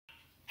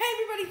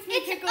everybody,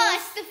 it's me, It's Pickles.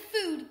 us, the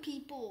food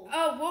people.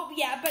 Oh, well,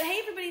 yeah, but hey,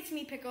 everybody, it's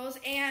me, Pickles,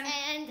 and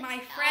my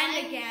friend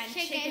I'm again,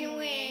 Chicken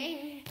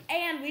Wing.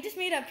 And we just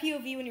made a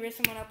POV when you raise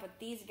someone up with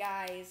these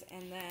guys,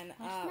 and then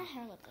Why does my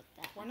hair look like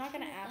that? we're not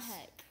going to What the ask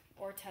heck?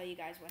 or tell you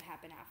guys what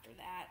happened after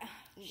that.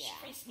 Yeah.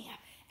 Raise me up.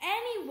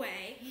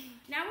 Anyway,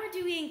 now we're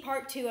doing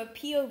part 2 of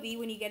POV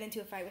when you get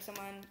into a fight with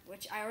someone,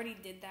 which I already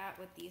did that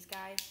with these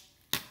guys.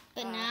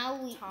 But now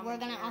Tom we're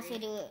and going to Jerry. also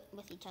do it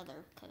with each other,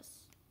 because...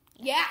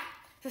 Yeah.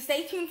 So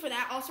stay tuned for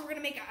that. Also, we're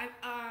going to make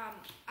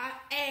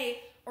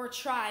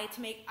try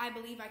to make I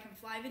Believe I Can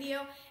Fly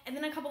video, and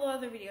then a couple of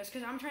other videos,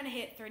 because I'm trying to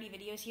hit 30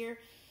 videos here.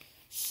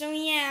 So,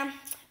 yeah.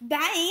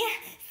 Bye.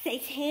 Stay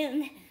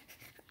tuned.